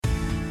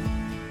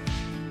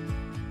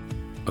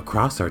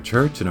Across our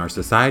church and our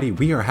society,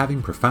 we are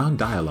having profound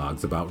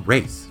dialogues about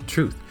race,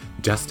 truth,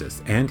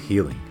 justice, and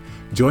healing.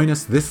 Join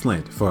us this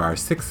Lent for our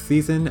 6th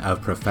season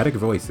of Prophetic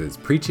Voices,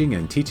 preaching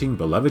and teaching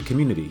beloved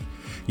community.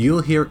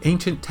 You'll hear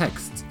ancient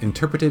texts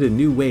interpreted in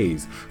new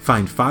ways,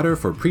 find fodder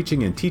for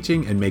preaching and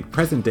teaching, and make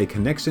present-day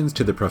connections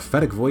to the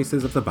prophetic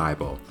voices of the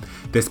Bible.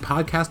 This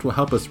podcast will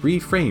help us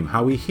reframe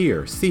how we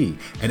hear, see,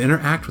 and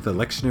interact with the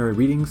lectionary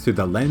readings through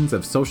the lens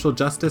of social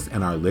justice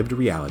and our lived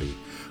reality.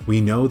 We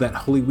know that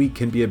Holy Week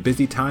can be a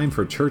busy time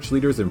for church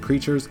leaders and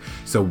preachers,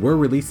 so we're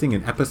releasing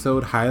an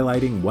episode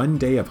highlighting one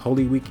day of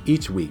Holy Week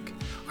each week.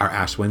 Our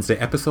Ash Wednesday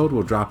episode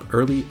will drop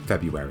early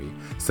February.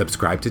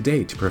 Subscribe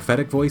today to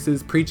Prophetic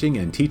Voices, Preaching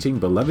and Teaching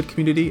Beloved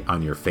Community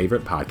on your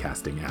favorite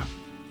podcasting app.